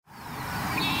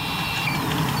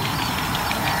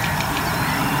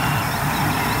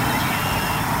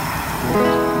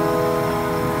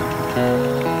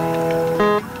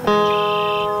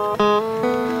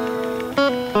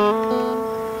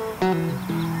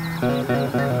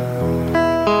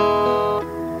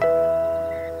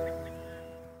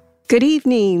Good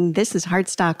evening. This is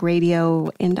Heartstock Radio,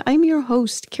 and I'm your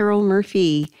host, Carol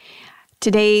Murphy.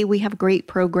 Today, we have a great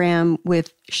program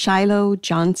with Shiloh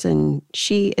Johnson.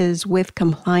 She is with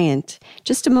Compliant.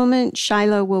 Just a moment,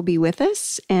 Shiloh will be with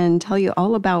us and tell you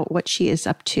all about what she is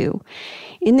up to.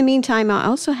 In the meantime, I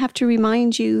also have to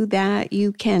remind you that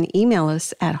you can email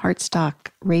us at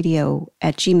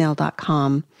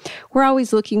heartstockradio@gmail.com. We're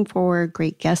always looking for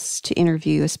great guests to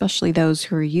interview, especially those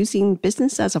who are using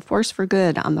business as a force for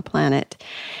good on the planet.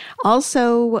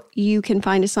 Also, you can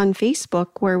find us on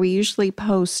Facebook, where we usually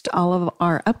post all of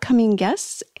our upcoming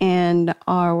guests and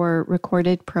our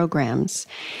recorded programs.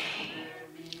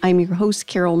 I'm your host,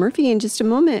 Carol Murphy. In just a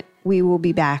moment, we will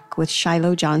be back with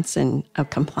Shiloh Johnson of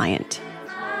Compliant.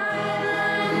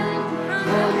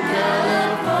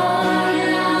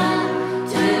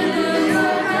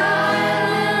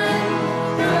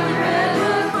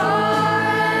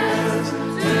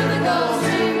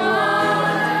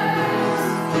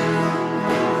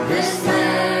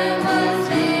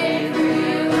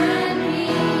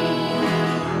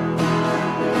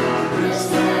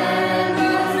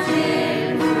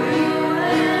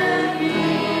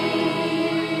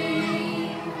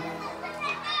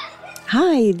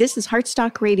 Hi, this is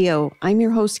Heartstock Radio. I'm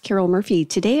your host, Carol Murphy.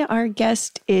 Today, our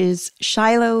guest is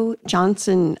Shiloh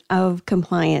Johnson of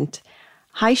Compliant.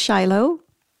 Hi, Shiloh.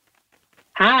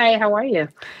 Hi, how are you?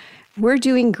 We're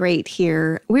doing great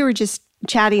here. We were just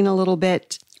chatting a little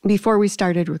bit before we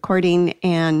started recording,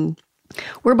 and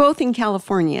we're both in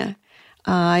California.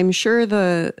 I'm sure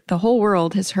the whole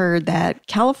world has heard that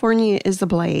California is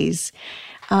ablaze.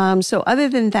 So other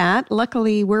than that,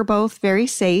 luckily, we're both very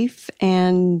safe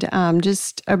and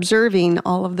just observing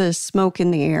all of the smoke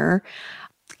in the air.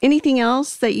 Anything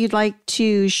else that you'd like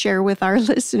to share with our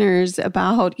listeners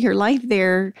about your life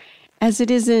there as it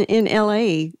is in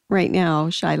LA right now,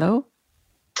 Shiloh?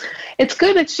 It's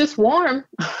good. It's just warm.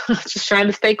 Just trying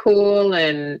to stay cool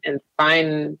and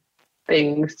find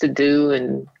things to do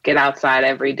and get outside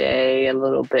every day a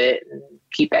little bit and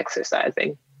keep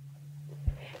exercising.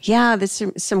 Yeah, there's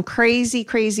some crazy,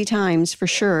 crazy times for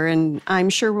sure. And I'm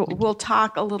sure we'll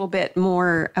talk a little bit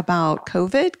more about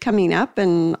COVID coming up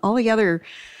and all the other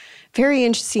very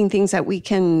interesting things that we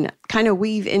can kind of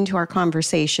weave into our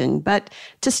conversation. But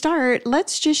to start,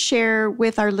 let's just share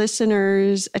with our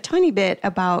listeners a tiny bit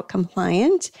about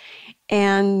Compliant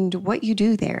and what you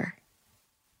do there.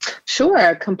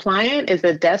 Sure. Compliant is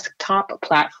a desktop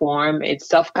platform. It's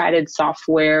self-guided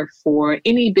software for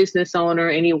any business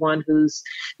owner, anyone who's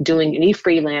doing any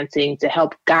freelancing, to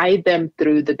help guide them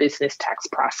through the business tax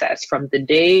process. From the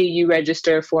day you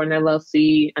register for an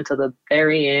LLC until the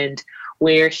very end,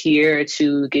 we're here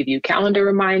to give you calendar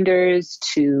reminders,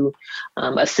 to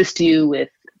assist you with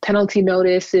penalty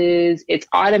notices. It's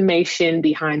automation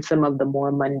behind some of the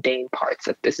more mundane parts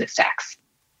of business tax.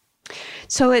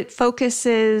 So it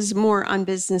focuses more on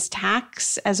business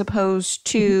tax as opposed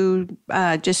to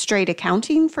just straight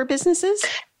accounting for businesses?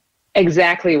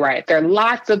 Exactly right. There are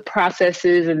lots of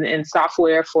processes and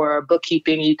software for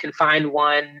bookkeeping. You can find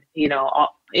one,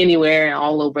 anywhere and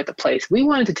all over the place. We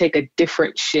wanted to take a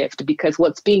different shift because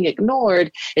what's being ignored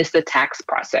is the tax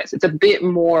process. It's a bit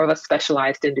more of a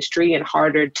specialized industry and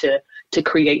harder to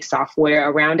create software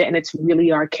around it. And it's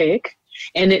really archaic.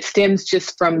 And it stems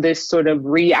just from this sort of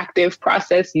reactive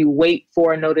process. You wait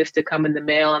for a notice to come in the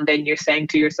mail, and then you're saying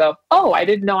to yourself, oh, I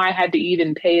didn't know I had to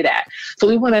even pay that. So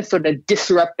we want to sort of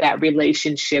disrupt that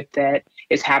relationship that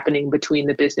is happening between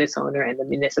the business owner and the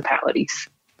municipalities.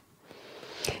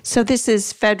 So this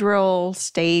is federal,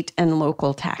 state, and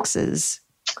local taxes.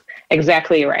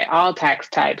 Exactly right. All tax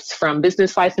types, from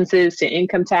business licenses to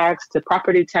income tax to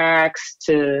property tax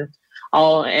to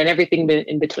all and everything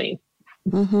in between.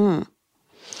 Mm-hmm.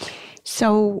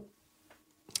 So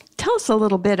tell us a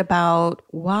little bit about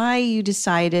why you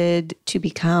decided to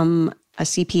become a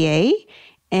CPA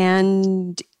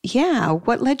and,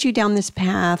 what led you down this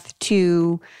path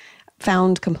to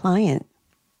found Compliant?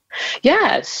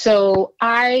 Yeah, so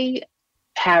I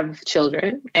have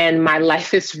children and my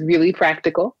life is really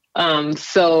practical.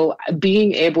 So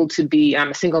being able to be,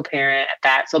 I'm a single parent at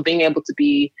that, so being able to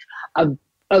be a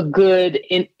good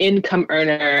income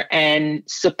earner and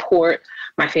support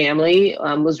my family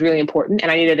was really important.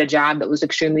 And I needed a job that was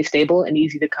extremely stable and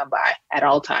easy to come by at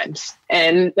all times.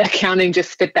 And accounting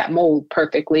just fit that mold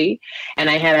perfectly. And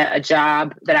I had a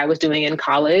job that I was doing in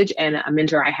college, and a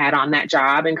mentor I had on that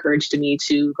job encouraged me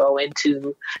to go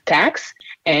into tax.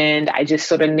 And I just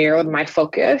sort of narrowed my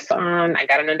focus on, I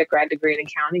got an undergrad degree in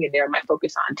accounting and narrowed my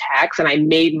focus on tax. And I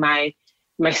made my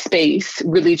space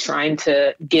really trying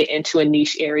to get into a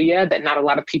niche area that not a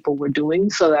lot of people were doing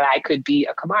so that I could be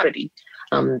a commodity.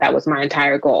 That was my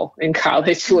entire goal in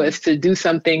college, was to do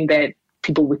something that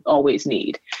people would always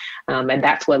need. And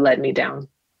that's what led me down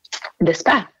this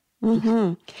path.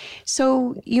 Mm-hmm.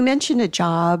 So you mentioned a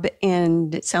job,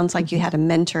 and it sounds like you had a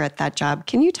mentor at that job.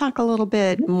 Can you talk a little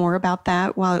bit more about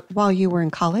that while you were in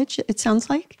college, it sounds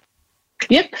like?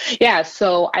 Yep. Yeah.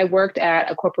 So I worked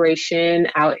at a corporation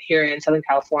out here in Southern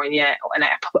California, and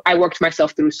I worked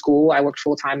myself through school. I worked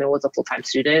full time and was a full time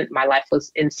student. My life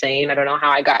was insane. I don't know how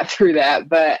I got through that,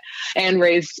 and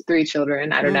raised 3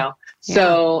 children. I don't know. Yeah.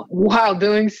 So while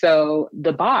doing so,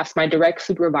 the boss, my direct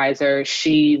supervisor,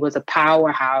 she was a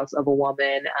powerhouse of a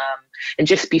woman. And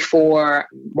just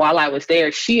while I was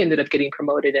there, she ended up getting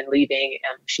promoted and leaving.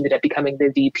 She ended up becoming the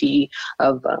VP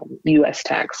of U.S.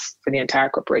 tax for the entire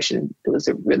corporation. It was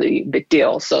a really big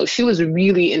deal. So she was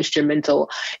really instrumental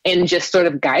in just sort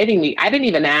of guiding me. I didn't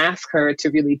even ask her to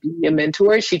really be a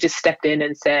mentor. She just stepped in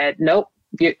and said, nope,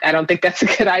 I don't think that's a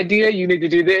good idea. You need to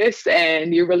do this,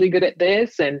 and you're really good at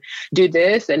this, and do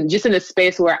this. And just in a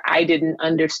space where I didn't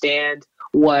understand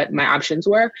what my options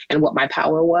were and what my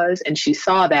power was. And she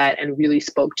saw that and really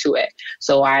spoke to it.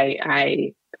 So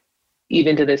I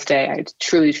even to this day, I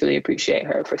truly, truly appreciate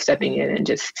her for stepping in and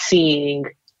just seeing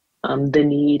the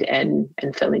need and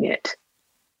filling it.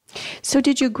 So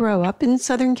did you grow up in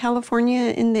Southern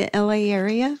California in the LA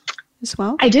area as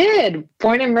well? I did.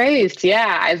 Born and raised.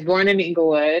 Yeah. I was born in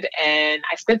Inglewood, and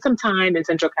I spent some time in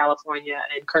Central California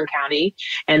in Kern County.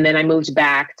 And then I moved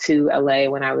back to LA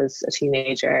when I was a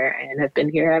teenager and have been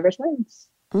here ever since.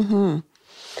 Mm-hmm.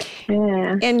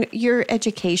 Yeah. And your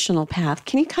educational path,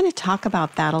 can you kind of talk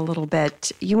about that a little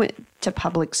bit? You went to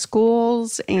public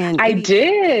schools and... I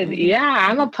did. Yeah.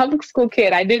 I'm a public school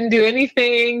kid. I didn't do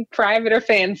anything private or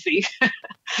fancy.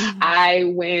 Mm-hmm. I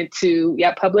went to,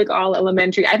 public all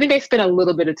elementary. I think I spent a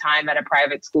little bit of time at a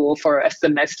private school for a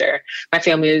semester. My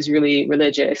family is really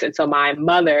religious. And so my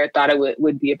mother thought it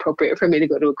would be appropriate for me to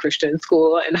go to a Christian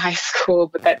school in high school,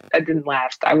 but that didn't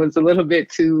last. I was a little bit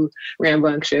too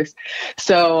rambunctious.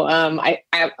 So I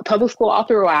public school all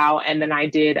through a while. And then I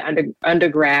did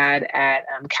undergrad at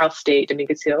Cal State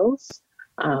Dominguez Hills.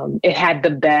 It had the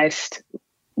best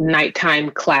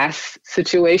nighttime class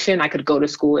situation. I could go to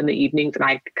school in the evenings and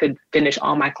I could finish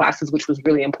all my classes, which was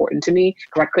really important to me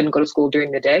because I couldn't go to school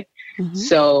during the day. Mm-hmm.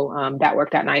 So that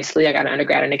worked out nicely. I got an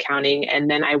undergrad in accounting, and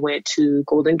then I went to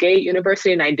Golden Gate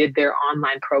University and I did their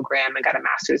online program and got a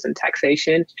master's in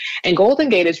taxation. And Golden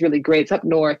Gate is really great. It's up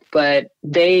north, but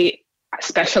they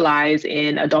specialize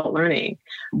in adult learning,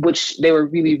 which they were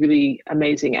really, really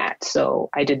amazing at. So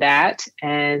I did that,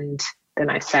 and then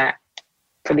I sat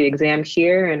for the exam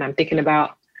here, and I'm thinking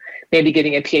about maybe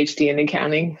getting a PhD in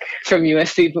accounting from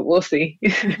USC, but we'll see.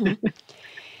 Mm-hmm.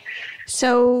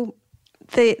 So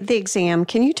the exam,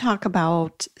 can you talk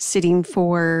about sitting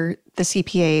for the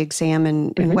CPA exam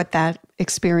and what that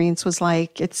experience was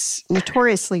like? It's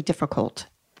notoriously difficult.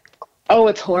 Oh,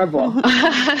 it's horrible.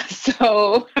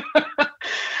 So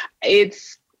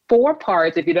it's 4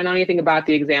 parts. If you don't know anything about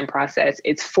the exam process,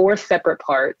 it's 4 separate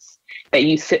parts that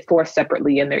you sit for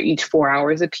separately, and they're each 4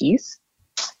 hours apiece.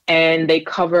 And they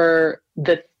cover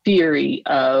the theory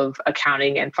of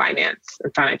accounting and finance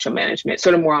and financial management,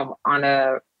 sort of more on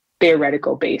a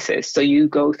theoretical basis. So you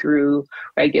go through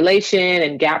regulation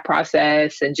and GAAP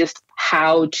process and just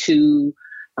how to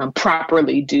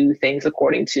properly do things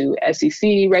according to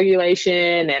SEC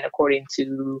regulation and according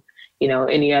to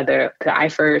any other, the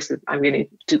IFRS. I'm getting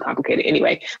too complicated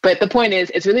anyway. But the point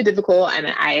is, it's really difficult, and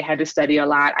I had to study a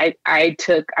lot. I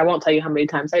won't tell you how many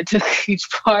times I took each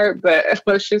part, but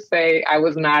let's just say I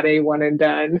was not a one and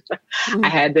done.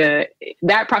 Mm-hmm.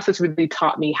 That process really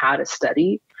taught me how to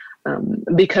study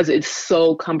because it's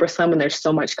so cumbersome and there's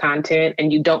so much content,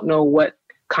 and you don't know what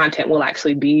content will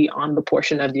actually be on the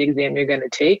portion of the exam you're going to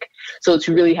take. So it's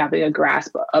really having a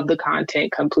grasp of the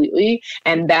content completely.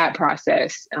 And that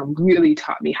process really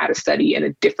taught me how to study in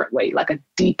a different way,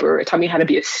 it taught me how to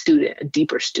be a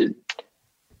deeper student.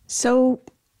 So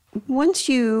once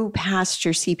you passed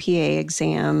your CPA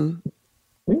exam,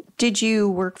 did you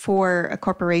work for a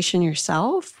corporation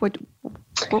yourself? What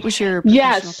was your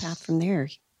professional path from there?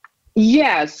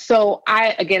 Yes. So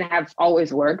I, again, have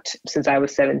always worked since I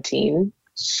was 17.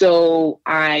 So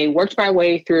I worked my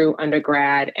way through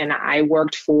undergrad, and I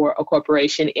worked for a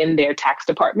corporation in their tax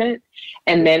department.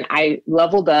 And then I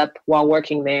leveled up while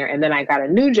working there. And then I got a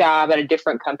new job at a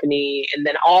different company. And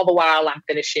then all the while I'm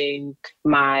finishing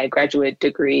my graduate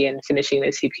degree and finishing the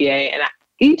CPA. And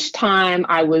each time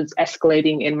I was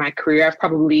escalating in my career, I've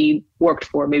probably worked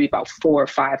for maybe about 4 or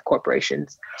 5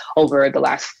 corporations over the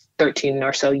last 13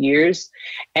 or so years.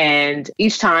 And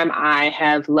each time I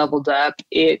have leveled up,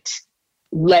 it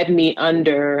led me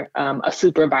under a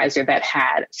supervisor that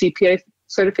had CPA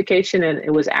certification, and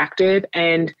it was active.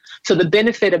 And so the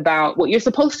benefit about what you're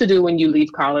supposed to do when you leave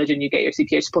college and you get your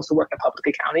CPA, you're supposed to work in public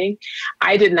accounting.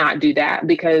 I did not do that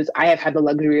because I have had the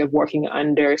luxury of working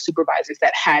under supervisors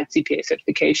that had CPA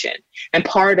certification. And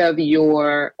part of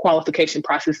your qualification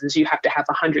process is you have to have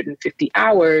 150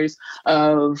 hours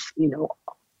of,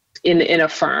 in a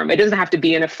firm. It doesn't have to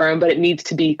be in a firm, but it needs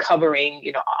to be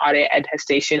covering, audit,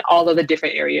 attestation, all of the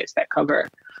different areas that cover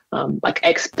like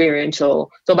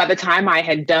experiential. So by the time I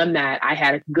had done that, I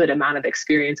had a good amount of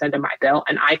experience under my belt,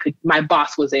 and my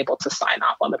boss was able to sign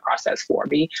off on the process for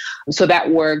me. So that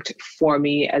worked for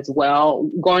me as well.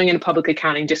 Going into public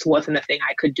accounting just wasn't a thing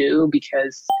I could do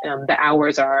because the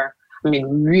hours are,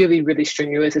 really, really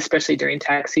strenuous, especially during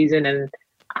tax season. And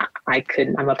I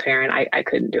couldn't, I'm a parent, I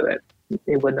couldn't do it.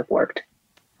 It wouldn't have worked.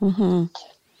 Mm-hmm.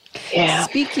 Yeah.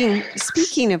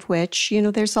 Speaking of which,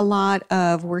 there's a lot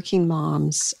of working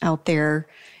moms out there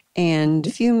and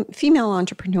female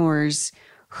entrepreneurs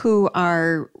who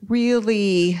are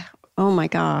really, oh my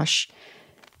gosh,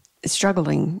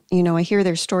 struggling. I hear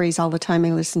their stories all the time.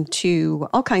 I listen to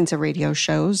all kinds of radio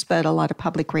shows, but a lot of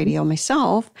public radio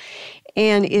myself,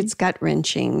 and it's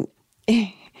gut-wrenching.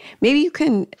 Maybe you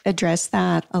can address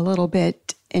that a little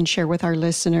bit and share with our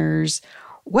listeners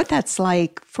what that's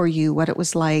like for you, what it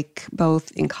was like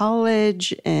both in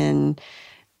college and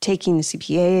taking the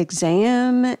CPA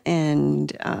exam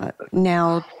and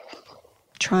now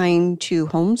trying to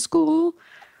homeschool.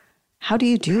 How do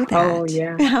you do that? Oh,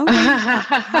 yeah.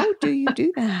 How do you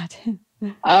do that?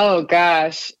 Oh,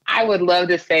 gosh. I would love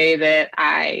to say that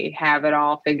I have it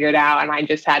all figured out and I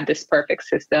just had this perfect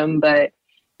system, but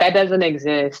that doesn't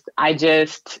exist.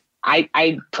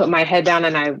 I put my head down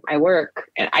and I work,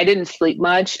 and I didn't sleep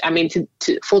much. To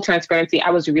full transparency,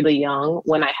 I was really young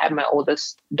when I had my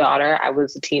oldest daughter. I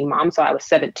was a teen mom, so I was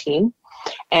 17,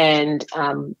 and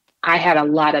I had a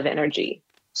lot of energy.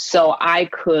 So I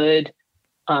could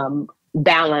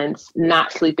balance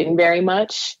not sleeping very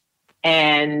much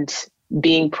and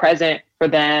being present for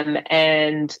them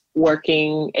and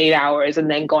working 8 hours and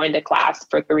then going to class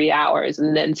for 3 hours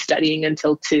and then studying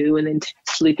until 2 and then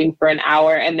sleeping for an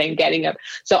hour and then getting up.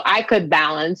 So I could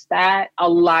balance that a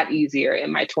lot easier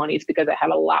in my 20s because I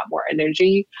had a lot more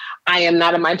energy. I am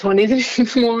not in my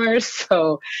 20s anymore,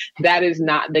 so that is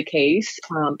not the case.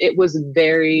 It was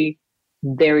very,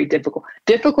 very difficult.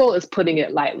 Difficult is putting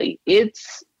it lightly.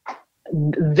 It's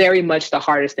very much the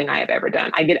hardest thing I have ever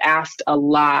done. I get asked a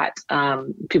lot.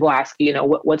 People ask,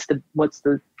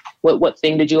 what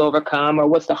thing did you overcome, or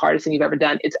what's the hardest thing you've ever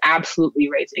done? It's absolutely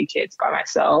raising kids by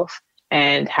myself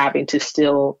and having to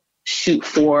still shoot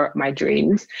for my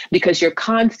dreams, because you're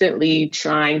constantly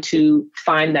trying to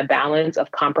find the balance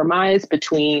of compromise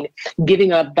between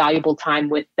giving up valuable time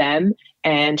with them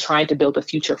and trying to build a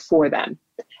future for them.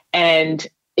 And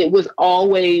it was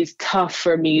always tough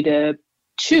for me to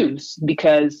choose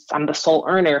because I'm the sole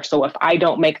earner. So if I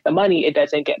don't make the money, it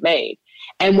doesn't get made.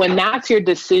 And when that's your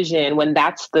decision, when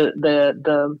that's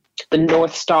the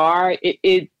North Star,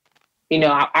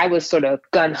 I was sort of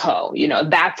gun ho,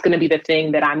 that's going to be the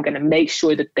thing that I'm going to make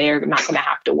sure that they're not going to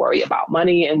have to worry about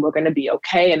money, and we're going to be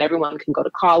okay. And everyone can go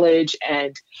to college,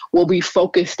 and we'll be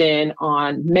focused in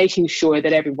on making sure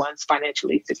that everyone's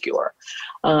financially secure.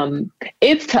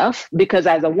 It's tough because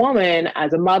as a woman,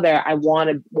 as a mother, I had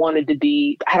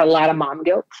a lot of mom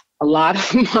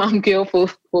guilt,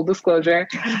 full disclosure,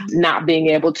 not being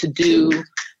able to do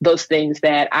those things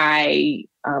that I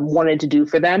wanted to do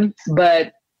for them.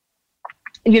 But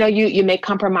you make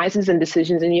compromises and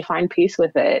decisions and you find peace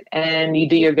with it. And you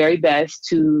do your very best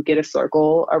to get a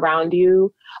circle around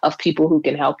you of people who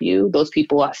can help you. Those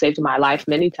people saved my life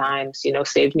many times,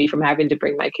 saved me from having to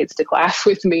bring my kids to class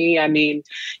with me.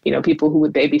 People who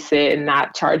would babysit and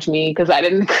not charge me because I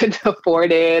couldn't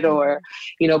afford it, or,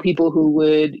 people who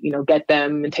would, get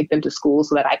them and take them to school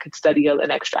so that I could study an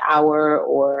extra hour,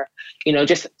 or,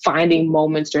 just finding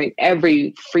moments during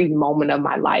every free moment of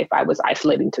my life, I was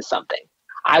isolating to something.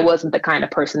 I wasn't the kind of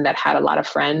person that had a lot of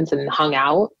friends and hung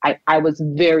out. I was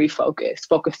very focused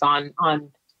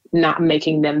on not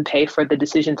making them pay for the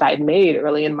decisions I had made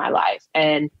early in my life.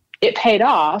 And it paid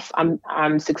off.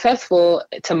 I'm successful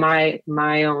to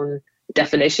my own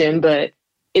definition, but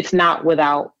it's not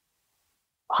without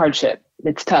hardship.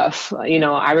 It's tough.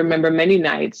 I remember many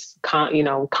nights,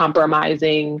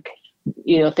 compromising,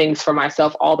 things for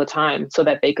myself all the time so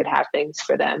that they could have things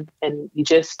for them. And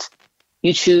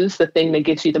you choose the thing that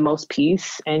gives you the most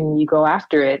peace and you go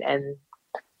after it. And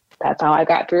that's how I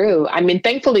got through.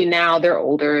 Thankfully now they're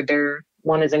older,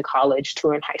 one is in college, two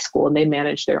are in high school, and they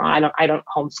manage their own. I don't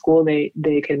homeschool.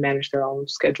 They can manage their own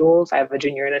schedules. I have a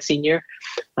junior and a senior.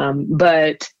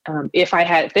 But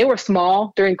if they were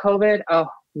small during COVID, oh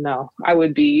no, I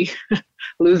would be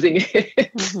losing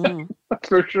it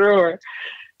for sure.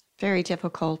 Very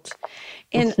difficult.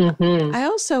 And I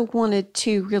also wanted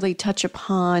to really touch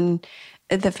upon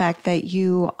the fact that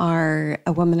you are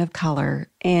a woman of color,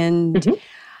 and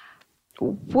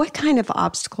what kind of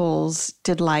obstacles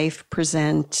did life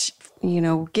present?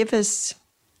 Give us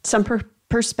some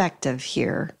perspective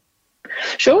here.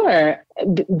 Sure.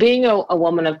 Being a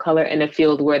woman of color in a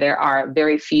field where there are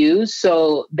very few,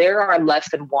 so there are less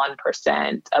than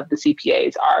 1% of the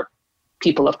CPAs are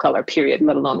people of color, period,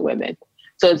 let alone women.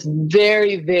 So it's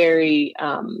very, very,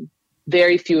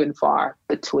 very few and far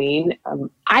between.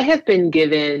 I have been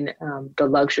given the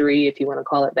luxury, if you want to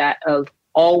call it that, of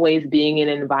always being in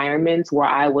environments where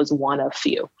I was one of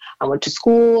few. I went to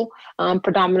school,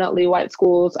 predominantly white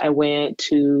schools. I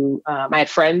had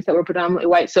friends that were predominantly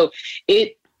white. So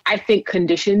it, I think,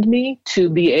 conditioned me to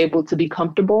be able to be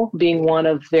comfortable being one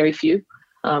of very few.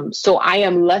 So I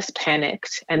am less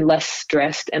panicked and less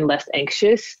stressed and less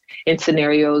anxious in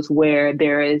scenarios where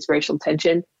there is racial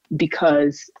tension,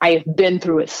 because I have been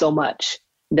through it so much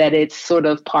that it's sort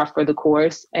of par for the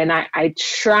course. And I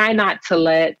try not to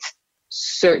let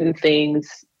certain things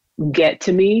get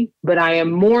to me, but I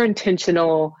am more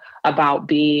intentional about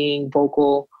being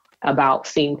vocal about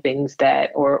seeing things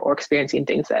that or experiencing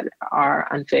things that are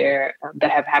unfair,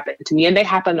 that have happened to me. And they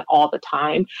happen all the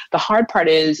time. The hard part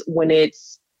is when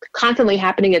it's constantly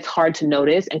happening, it's hard to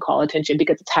notice and call attention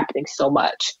because it's happening so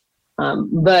much.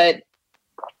 But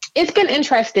it's been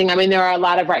interesting. I mean, there are a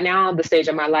lot of, right now, the stage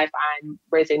of my life, I'm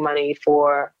raising money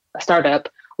for a startup,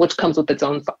 which comes with its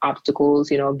own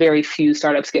obstacles. Very few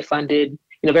startups get funded.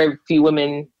 Very few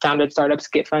women-founded startups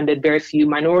get funded. Very few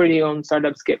minority-owned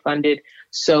startups get funded.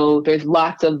 So there's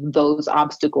lots of those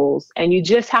obstacles. And you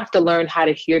just have to learn how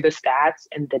to hear the stats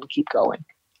and then keep going.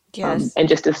 Yes. And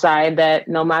just decide that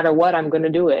no matter what, I'm going to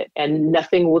do it. And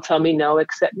nothing will tell me no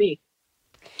except me.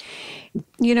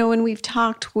 When we've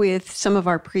talked with some of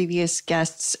our previous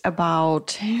guests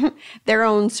about their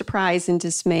own surprise and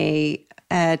dismay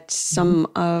at some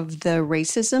of the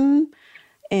racism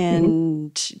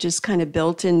and just kind of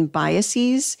built-in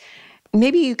biases,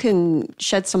 maybe you can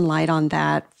shed some light on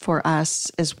that for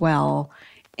us as well.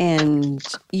 And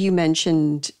you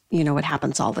mentioned, it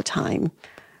happens all the time.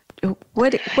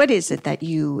 What is it that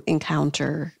you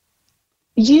encounter?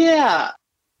 Yeah,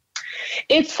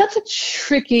 it's such a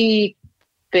tricky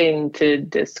thing to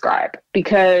describe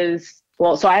because,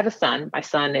 so I have a son. My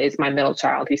son is my middle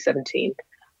child. He's 17.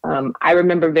 I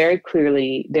remember very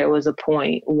clearly there was a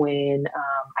point when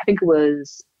I think it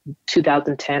was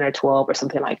 2010 or 12 or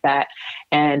something like that.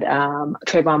 And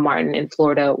Trayvon Martin in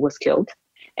Florida was killed.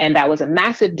 And that was a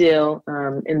massive deal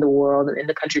in the world and in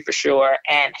the country for sure.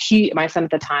 And my son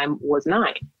at the time was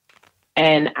 9.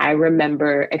 And I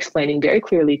remember explaining very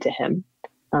clearly to him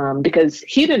because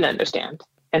he didn't understand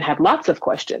and had lots of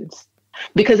questions.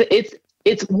 Because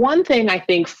it's one thing, I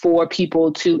think, for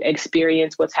people to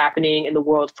experience what's happening in the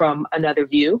world from another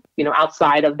view,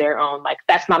 outside of their own, like,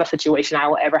 that's not a situation I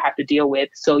will ever have to deal with.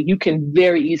 So you can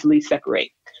very easily separate.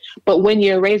 But when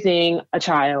you're raising a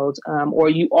child or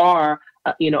you are,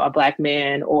 a Black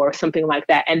man or something like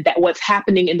that, and that what's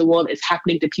happening in the world is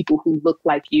happening to people who look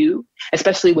like you,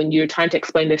 especially when you're trying to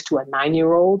explain this to a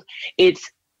 9-year-old,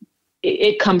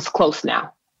 it comes close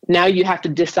now. Now you have to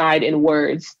decide in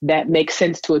words that make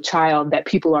sense to a child that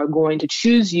people are going to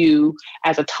choose you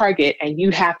as a target, and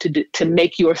you have to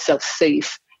make yourself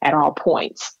safe at all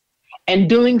points. And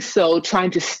doing so,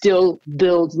 trying to still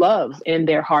build love in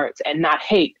their hearts and not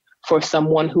hate for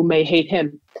someone who may hate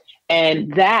him.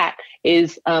 And that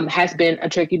has been a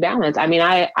tricky balance. I mean,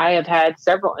 I have had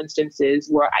several instances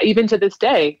where even to this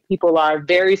day, people are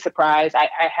very surprised. I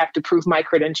have to prove my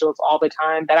credentials all the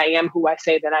time, that I am who I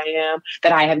say that I am,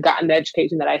 that I have gotten the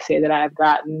education that I say that I have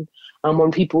gotten.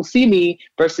 When people see me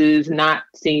versus not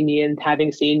seeing me and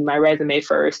having seen my resume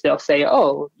first, they'll say,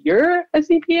 "Oh, you're a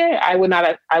CPA? I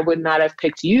would not have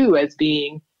picked you as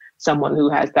being someone who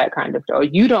has that kind of, or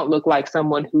you don't look like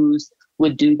someone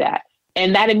would do that."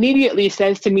 And that immediately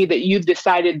says to me that you've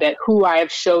decided that who I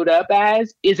have showed up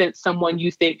as isn't someone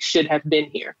you think should have been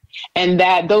here. And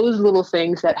that those little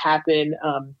things that happen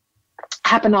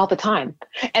all the time.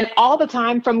 And all the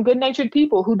time from good-natured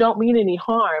people who don't mean any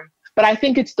harm. But I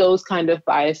think it's those kind of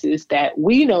biases that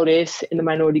we notice in the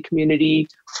minority community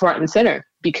front and center,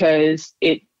 because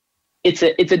it's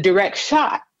a direct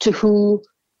shot to who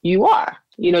you are.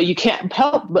 You can't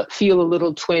help but feel a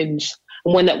little twinge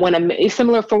It's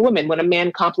similar for women. When a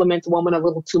man compliments a woman a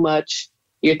little too much,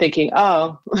 you're thinking,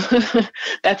 oh,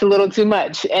 that's a little too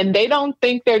much. And they don't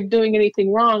think they're doing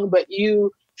anything wrong, but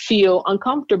you feel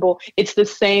uncomfortable. It's the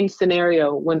same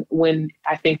scenario when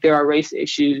I think there are race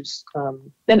issues.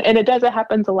 And it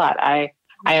happens a lot. I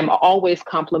am always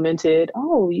complimented.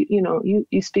 Oh,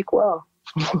 you speak well.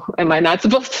 Am I not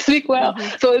supposed to speak well?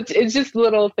 Mm-hmm. So it's just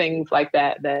little things like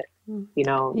that,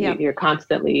 you're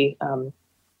constantly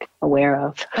aware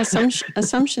of.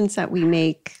 Assumptions that we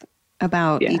make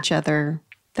about each other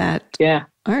that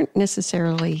aren't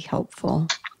necessarily helpful.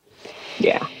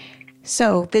 Yeah.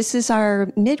 So this is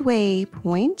our midway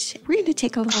point. We're going to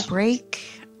take a little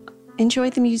break, enjoy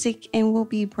the music, and we'll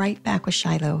be right back with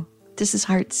Shiloh. This is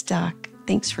Heartstock.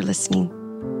 Thanks for listening.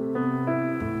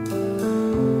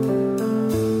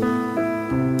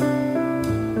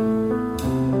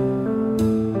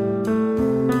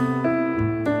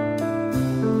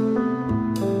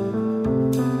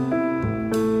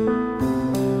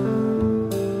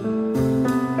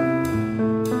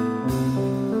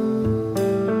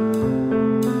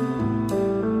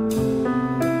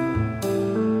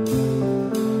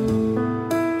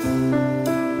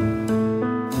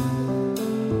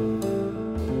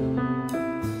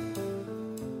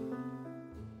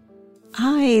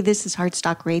 Hi, this is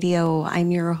Heartstock Radio. I'm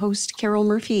your host, Carol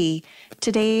Murphy.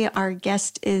 Today, our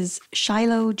guest is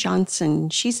Shiloh Johnson.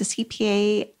 She's a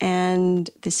CPA and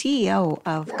the CEO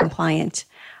of Compliant.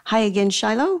 Hi again,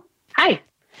 Shiloh. Hi.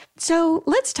 So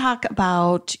let's talk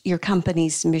about your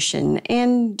company's mission.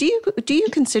 And do you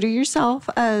consider yourself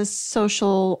a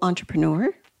social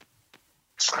entrepreneur?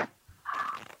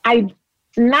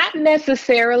 Not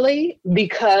necessarily,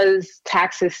 because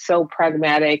tax is so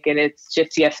pragmatic and it's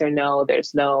just yes or no.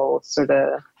 There's no sort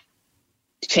of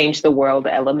change the world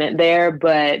element there.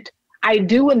 But I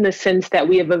do, in the sense that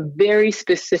we have a very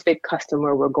specific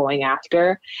customer we're going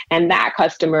after. And that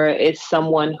customer is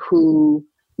someone who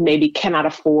maybe cannot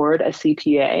afford a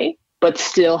CPA, but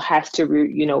still has to,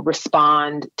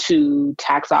 respond to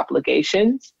tax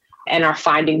obligations and are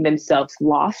finding themselves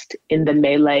lost in the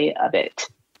melee of it.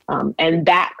 And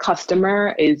that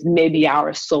customer is maybe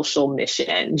our social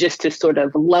mission, just to sort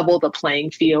of level the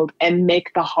playing field and make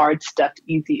the hard stuff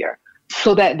easier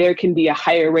so that there can be a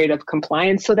higher rate of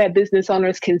compliance so that business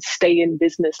owners can stay in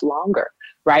business longer,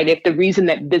 right? If the reason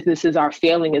that businesses are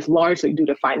failing is largely due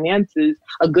to finances,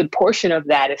 a good portion of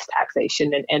that is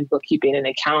taxation and bookkeeping and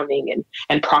accounting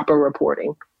and proper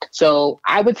reporting. So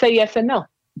I would say yes and no.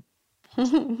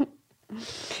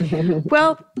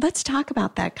 Well, let's talk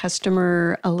about that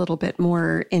customer a little bit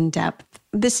more in depth.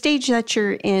 The stage that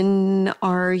you're in,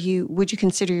 would you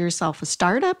consider yourself a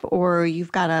startup, or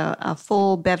you've got a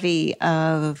full bevy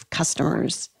of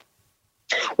customers?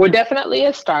 We're definitely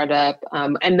a startup.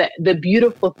 And the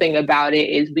beautiful thing about it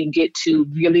is we get to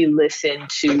really listen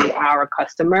to our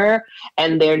customer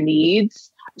and their needs.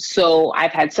 So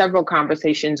I've had several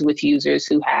conversations with users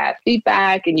who have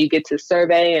feedback, and you get to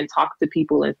survey and talk to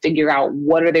people and figure out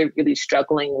what are they really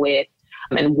struggling with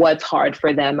and what's hard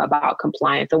for them about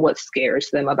compliance and what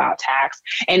scares them about tax.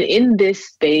 And in this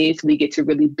space, we get to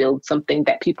really build something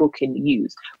that people can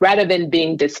use rather than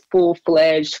being this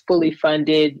full-fledged, fully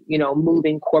funded,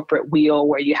 moving corporate wheel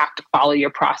where you have to follow your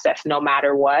process no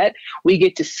matter what. We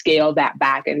get to scale that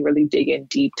back and really dig in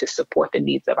deep to support the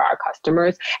needs of our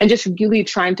customers and just really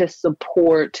trying to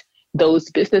support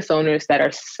those business owners that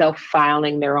are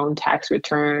self-filing their own tax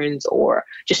returns or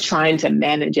just trying to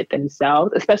manage it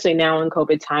themselves, especially now in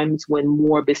COVID times when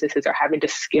more businesses are having to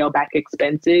scale back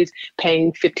expenses.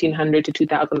 Paying $1,500 to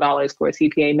 $2,000 for a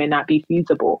CPA may not be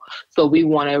feasible. So we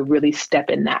want to really step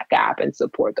in that gap and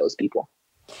support those people.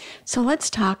 So let's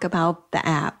talk about the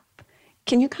app.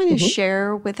 Can you kind of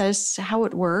share with us how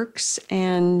it works?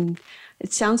 And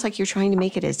it sounds like you're trying to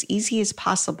make it as easy as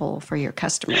possible for your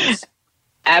customers.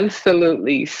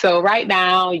 Absolutely. So right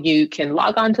now you can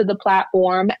log onto the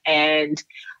platform and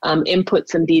input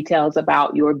some details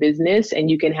about your business,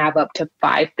 and you can have up to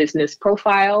 5 business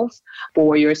profiles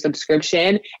for your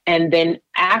subscription. And then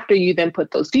after you then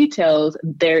put those details,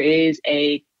 there is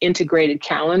a integrated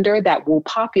calendar that will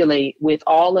populate with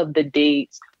all of the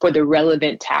dates for the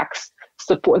relevant taxing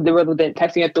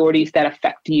authorities that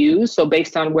affect you. So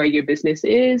based on where your business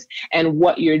is and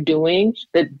what you're doing,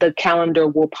 the calendar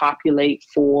will populate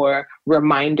for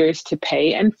reminders to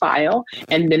pay and file.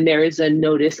 And then there is a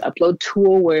notice upload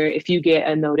tool where if you get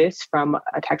a notice from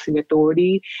a taxing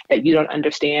authority that you don't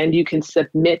understand, you can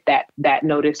submit that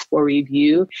notice for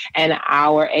review. And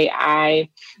our AI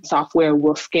software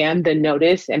will scan the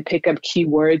notice and pick up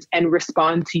keywords and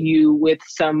respond to you with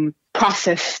some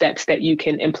process steps that you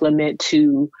can implement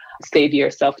to save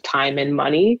yourself time and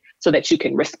money so that you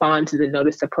can respond to the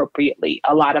notice appropriately.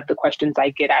 A lot of the questions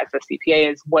I get as a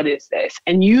CPA is, what is this?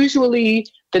 And usually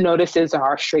the notices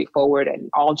are straightforward and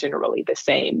all generally the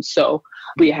same. So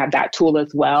we have that tool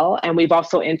as well. And we've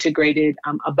also integrated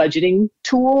a budgeting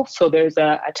tool. So there's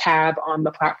a tab on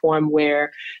the platform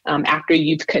where after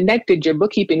you've connected your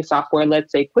bookkeeping software,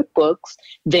 let's say QuickBooks,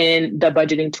 then the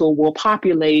budgeting tool will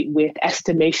populate with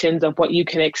estimations of what you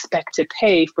can expect to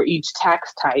pay for each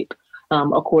tax type.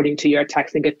 According to your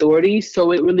taxing authority.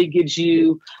 So it really gives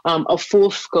you a full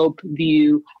scope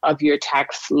view of your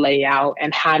tax layout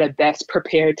and how to best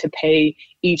prepare to pay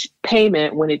each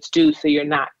payment when it's due. So you're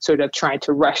not sort of trying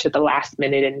to rush at the last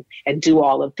minute and do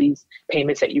all of these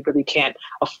payments that you really can't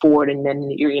afford. And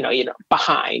then you're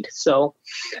behind. So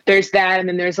there's that. And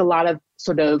then there's a lot of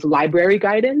sort of library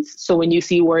guidance. So when you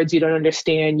see words you don't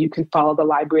understand, you can follow the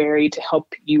library to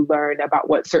help you learn about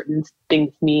what certain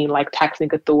things mean, like taxing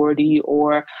authority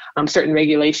or certain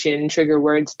regulation trigger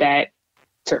words that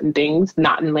certain things,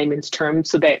 not in layman's terms,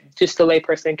 so that just the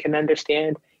layperson can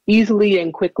understand easily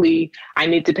and quickly, I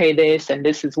need to pay this and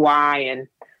this is why, and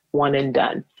one and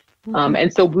done.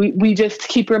 And so we just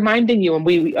keep reminding you, and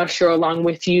we usher along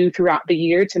with you throughout the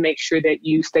year to make sure that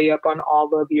you stay up on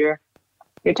all of your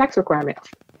tax requirements.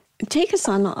 Take us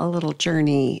on a little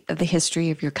journey of the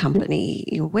history of your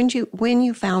company. When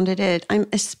you founded it, I'm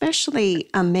especially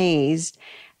amazed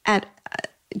at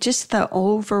just the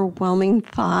overwhelming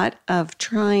thought of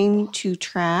trying to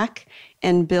track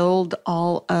and build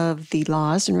all of the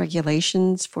laws and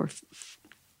regulations for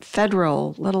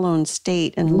federal, let alone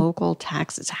state and local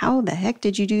taxes. How the heck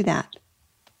did you do that?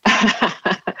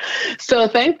 So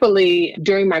thankfully,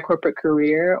 during my corporate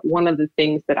career, one of the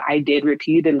things that I did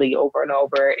repeatedly over and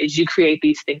over is you create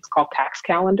these things called tax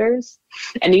calendars.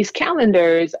 And these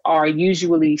calendars are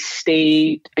usually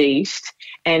state-based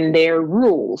and they're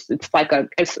rules. It's like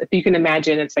if you can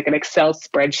imagine, it's like an Excel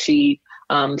spreadsheet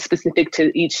specific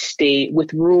to each state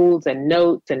with rules and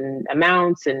notes and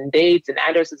amounts and dates and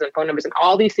addresses and phone numbers and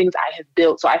all these things I have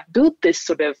built. So I've built this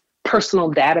sort of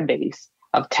personal database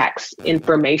of tax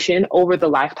information over the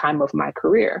lifetime of my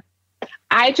career.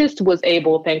 I just was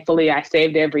able, thankfully, I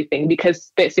saved everything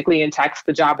because basically in tax,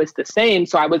 the job is the same.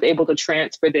 So I was able to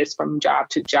transfer this from job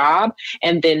to job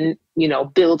and then,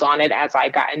 build on it as I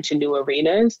got into new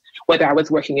arenas. Whether I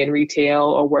was working in retail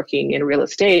or working in real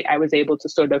estate, I was able to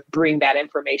sort of bring that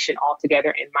information all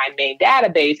together in my main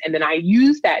database. And then I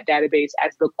use that database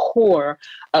as the core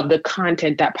of the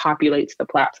content that populates the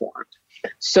platform.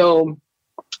 So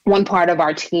one part of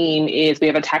our team is we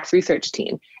have a tax research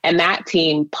team, and that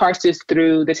team parses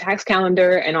through the tax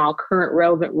calendar and all current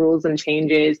relevant rules and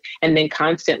changes, and then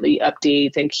constantly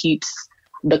updates and keeps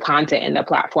the content in the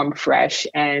platform fresh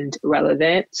and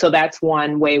relevant. So that's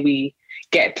one way we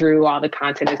get through all the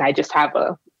content is I just have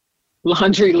a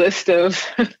laundry list of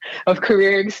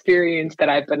career experience that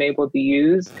I've been able to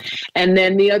use. And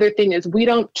then the other thing is we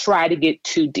don't try to get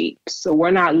too deep. So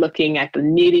we're not looking at the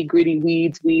nitty gritty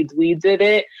weeds of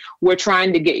it. We're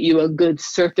trying to get you a good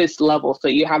surface level. So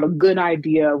you have a good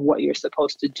idea of what you're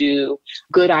supposed to do,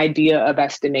 good idea of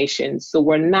estimations. So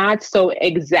we're not so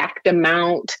exact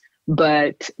amount,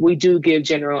 but we do give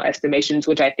general estimations,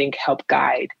 which I think help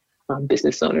guide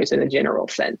business owners in a general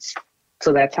sense.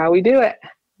 So that's how we do it.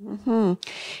 Mm-hmm.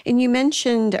 And you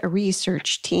mentioned a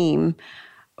research team.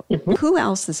 Mm-hmm. Who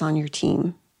else is on your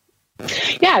team?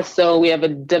 Yeah, so we have a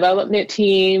development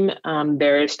team.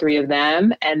 There's 3 of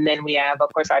them. And then we have,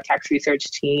 of course, our tax research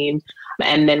team.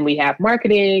 And then we have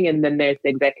marketing. And then there's the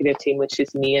executive team, which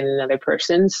is me and another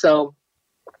person. So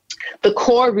the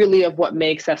core really of what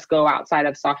makes us go outside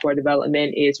of software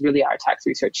development is really our tax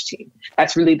research team.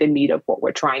 That's really the meat of what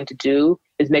we're trying to do,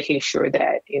 is making sure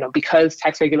that, because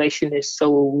tax regulation is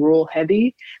so rule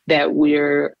heavy, that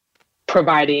we're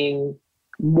providing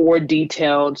more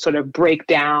detailed sort of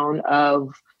breakdown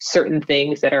of certain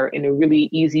things that are in a really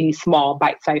easy, small,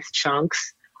 bite-sized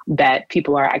chunks that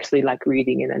people are actually like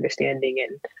reading and understanding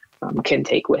and can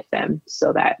take with them.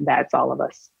 So that's all of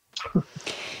us.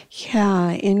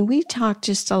 Yeah, and we talked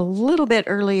just a little bit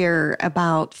earlier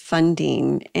about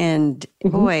funding, and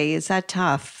boy, is that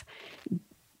tough.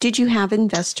 Did you have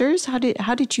investors? How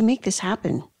did you make this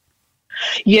happen?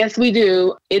 Yes, we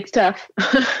do. It's tough.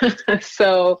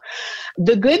 So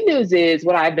the good news is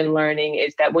what I've been learning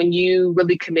is that when you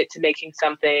really commit to making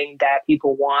something that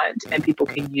people want and people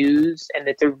can use, and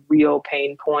it's a real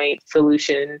pain point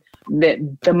solution, that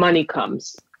the money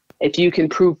comes. If you can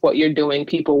prove what you're doing,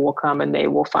 people will come and they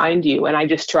will find you. And I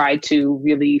just try to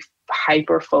really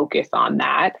hyper focus on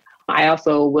that. I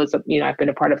also was, I've been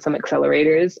a part of some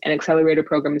accelerators, and accelerator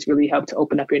programs really help to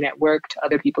open up your network to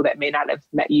other people that may not have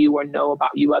met you or know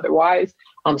about you otherwise.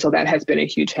 So that has been a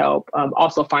huge help.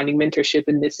 Also finding mentorship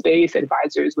in this space,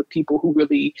 advisors with people who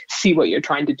really see what you're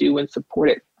trying to do and support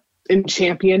it and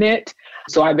champion it.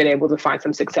 So I've been able to find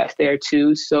some success there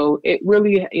too. So it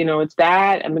really, it's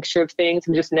that, a mixture of things,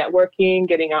 and just networking,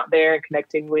 getting out there and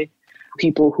connecting with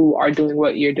people who are doing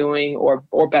what you're doing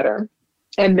or better.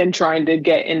 And then trying to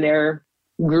get in their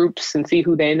groups and see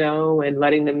who they know and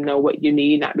letting them know what you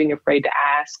need, not being afraid to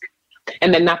ask.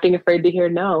 And then not being afraid to hear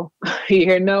no. You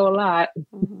hear no a lot.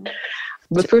 Mm-hmm.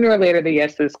 But sooner or later, the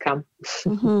yeses come.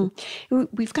 Mm-hmm.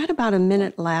 We've got about a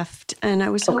minute left. And I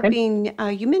was hoping,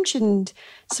 you mentioned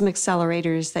some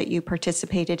accelerators that you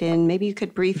participated in. Maybe you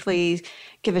could briefly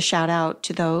give a shout out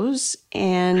to those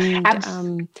and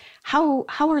how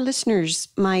our listeners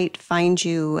might find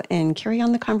you and carry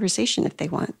on the conversation if they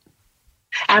want.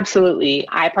 Absolutely.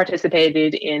 I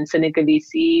participated in Seneca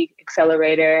VC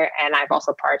Accelerator, and I've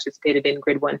also participated in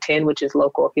Grid 110, which is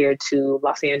local here to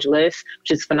Los Angeles,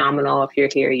 which is phenomenal. If you're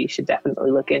here, you should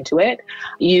definitely look into it.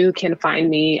 You can find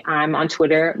me. I'm on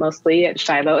Twitter mostly at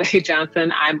Shiloh A.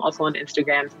 Johnson. I'm also on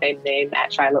Instagram, same name,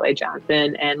 at Shiloh A.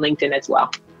 Johnson, and LinkedIn as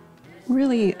well.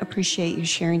 Really appreciate you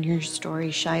sharing your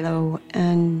story, Shiloh,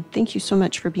 and thank you so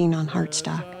much for being on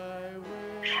Heartstock.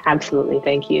 Absolutely.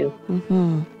 Thank you.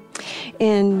 Mm-hmm.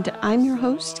 And I'm your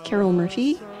host, Carol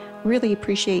Murphy. Really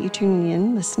appreciate you tuning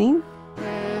in, listening.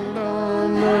 And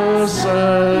on the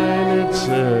sign it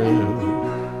said,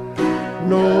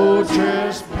 no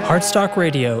trespass. Heartstock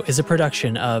Radio is a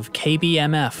production of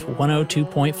KBMF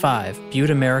 102.5 Butte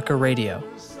America Radio.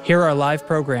 Hear our live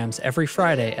programs every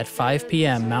Friday at 5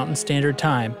 p.m. Mountain Standard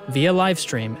Time via live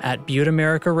stream at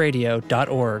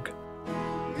butteamericaradio.org.